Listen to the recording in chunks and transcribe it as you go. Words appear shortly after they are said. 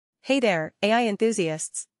Hey there, AI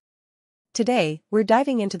enthusiasts! Today, we're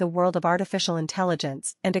diving into the world of artificial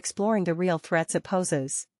intelligence and exploring the real threats it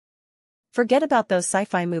poses. Forget about those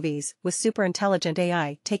sci-fi movies with superintelligent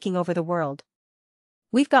AI taking over the world.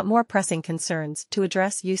 We've got more pressing concerns to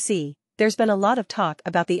address. You see, there's been a lot of talk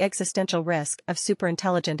about the existential risk of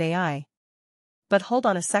superintelligent AI. But hold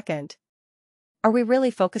on a second. Are we really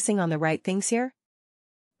focusing on the right things here?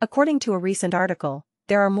 According to a recent article,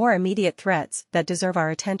 there are more immediate threats that deserve our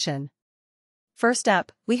attention. First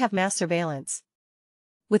up, we have mass surveillance.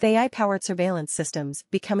 With AI-powered surveillance systems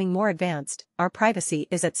becoming more advanced, our privacy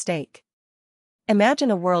is at stake.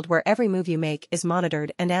 Imagine a world where every move you make is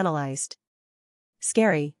monitored and analyzed.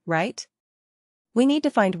 Scary, right? We need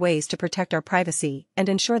to find ways to protect our privacy and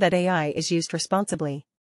ensure that AI is used responsibly.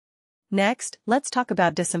 Next, let's talk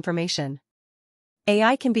about disinformation.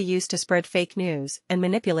 AI can be used to spread fake news and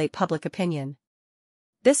manipulate public opinion.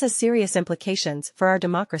 This has serious implications for our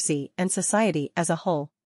democracy and society as a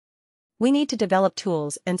whole. We need to develop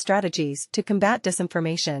tools and strategies to combat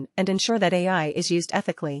disinformation and ensure that AI is used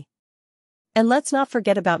ethically. And let's not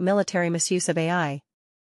forget about military misuse of AI.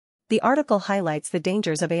 The article highlights the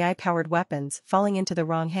dangers of AI-powered weapons falling into the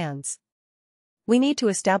wrong hands. We need to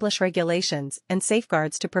establish regulations and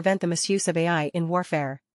safeguards to prevent the misuse of AI in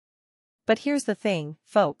warfare. But here's the thing,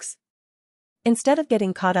 folks. Instead of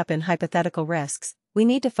getting caught up in hypothetical risks, we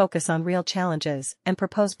need to focus on real challenges and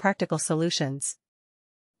propose practical solutions.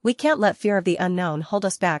 We can't let fear of the unknown hold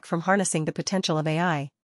us back from harnessing the potential of AI.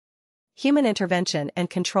 Human intervention and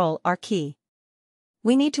control are key.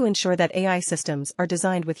 We need to ensure that AI systems are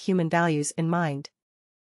designed with human values in mind.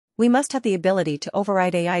 We must have the ability to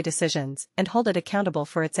override AI decisions and hold it accountable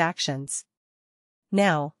for its actions.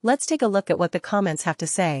 Now, let's take a look at what the comments have to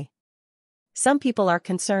say. Some people are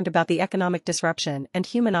concerned about the economic disruption and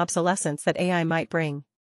human obsolescence that AI might bring.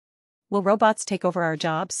 Will robots take over our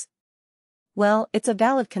jobs? Well, it's a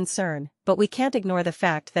valid concern, but we can't ignore the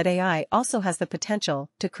fact that AI also has the potential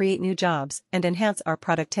to create new jobs and enhance our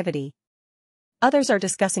productivity. Others are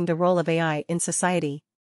discussing the role of AI in society.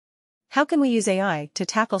 How can we use AI to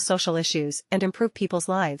tackle social issues and improve people's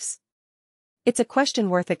lives? It's a question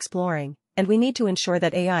worth exploring, and we need to ensure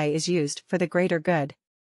that AI is used for the greater good.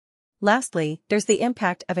 Lastly, there's the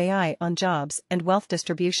impact of AI on jobs and wealth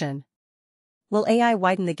distribution. Will AI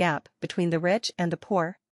widen the gap between the rich and the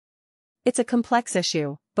poor? It's a complex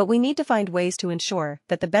issue, but we need to find ways to ensure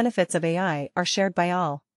that the benefits of AI are shared by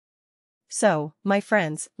all. So, my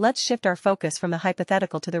friends, let's shift our focus from the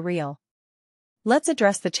hypothetical to the real. Let's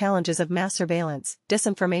address the challenges of mass surveillance,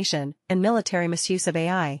 disinformation, and military misuse of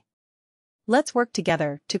AI. Let's work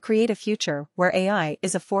together to create a future where AI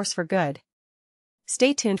is a force for good.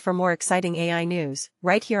 Stay tuned for more exciting AI news,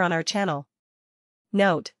 right here on our channel.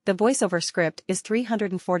 Note, the voiceover script is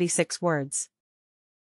 346 words.